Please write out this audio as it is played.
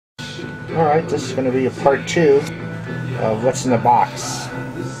Alright, this is going to be a part 2 of what's in the box.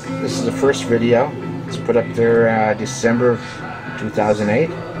 This is the first video. It's put up there December of 2008.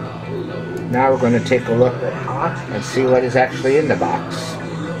 Now we're going to take a look and see what is actually in the box.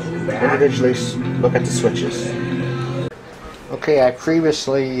 Individually look at the switches. Okay, I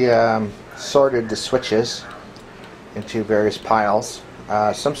previously sorted the switches into various piles.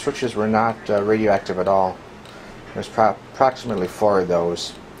 Some switches were not radioactive at all. There's approximately 4 of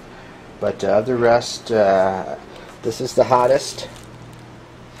those. But the rest, this is the hottest,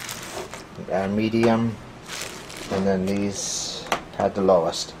 medium, and then these had the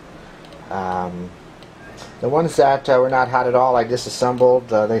lowest. The ones that were not hot at all, I disassembled.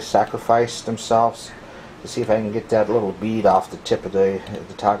 They sacrificed themselves to see if I can get that little bead off the tip of the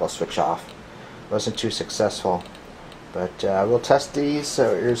toggle switch off. Wasn't too successful. But we'll test these.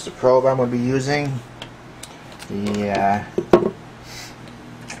 So here's the probe I'm going to be using.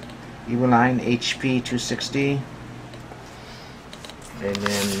 The Line HP 260, and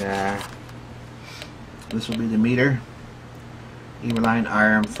then this will be the meter, Line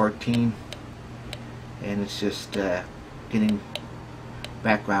RM14, and it's just getting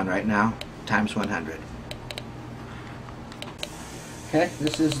background right now, times 100. Okay,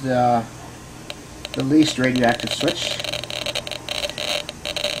 this is the least radioactive switch.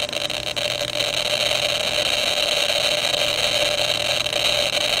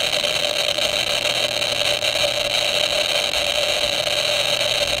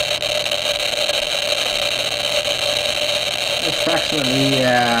 Approximately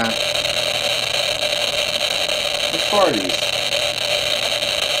 4 of these.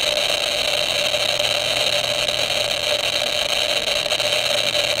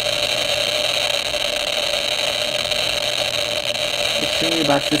 It's showing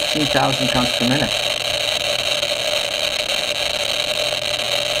about 15,000 counts per minute.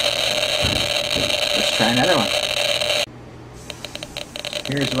 Let's try another one.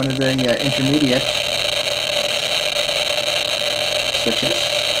 Here's one of the intermediate switches.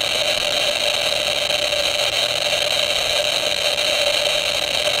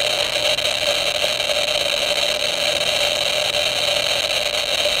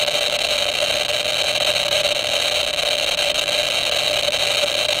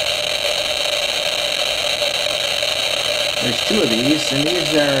 There's 2 of these, and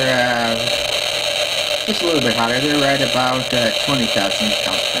these are just a little bit hotter. They're right about 20,000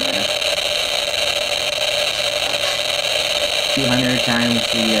 counts per minute. 200 times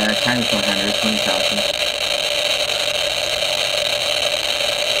the times 100, 20,000.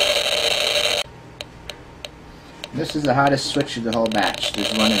 This is the hottest switch of the whole batch.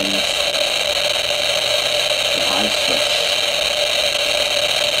 There's one of these. The hottest switch.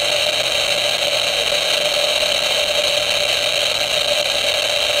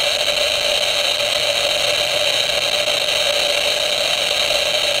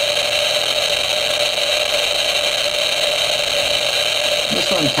 This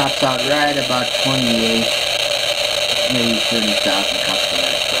one tops out right about 28, maybe 30,000 counts per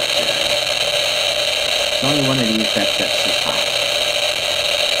minute. It's only one of these that's this hot.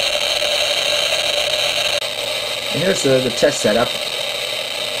 And here's the test setup.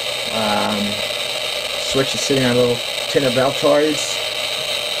 Switch is sitting on a little tin of Altoids,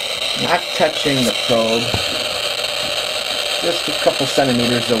 not touching the probe, just a couple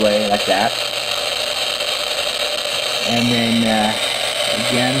centimeters away like that. And then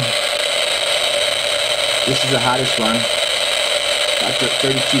again, this is the hottest one, about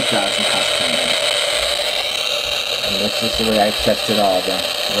 32,000 counts per minute. And this is the way I've tested all of them.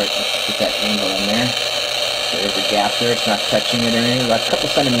 Right, let's get that angle in there. There's a gap there, it's not touching it or anything, about a couple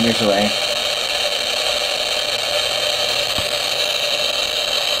centimeters away.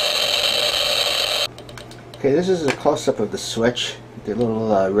 Okay, this is a close-up of the switch, the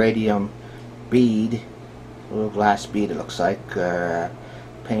little radium bead. A little glass bead, it looks like,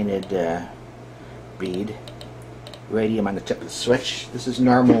 painted bead. Radium on the tip of the switch. This is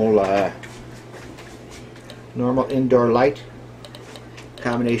normal indoor light.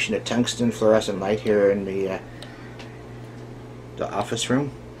 Combination of tungsten fluorescent light here in the office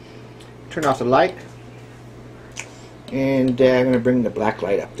room. Turn off the light, and I'm going to bring the black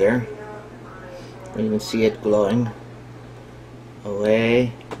light up there. And you can see it glowing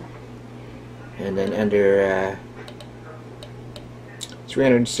away. And then under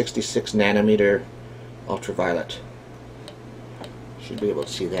 366 nanometer ultraviolet. Should be able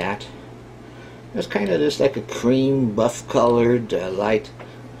to see that. It's kind of just like a cream buff colored light.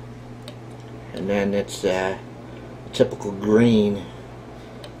 And then it's a typical green,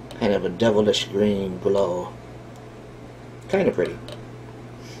 kind of a devilish green glow. Kind of pretty.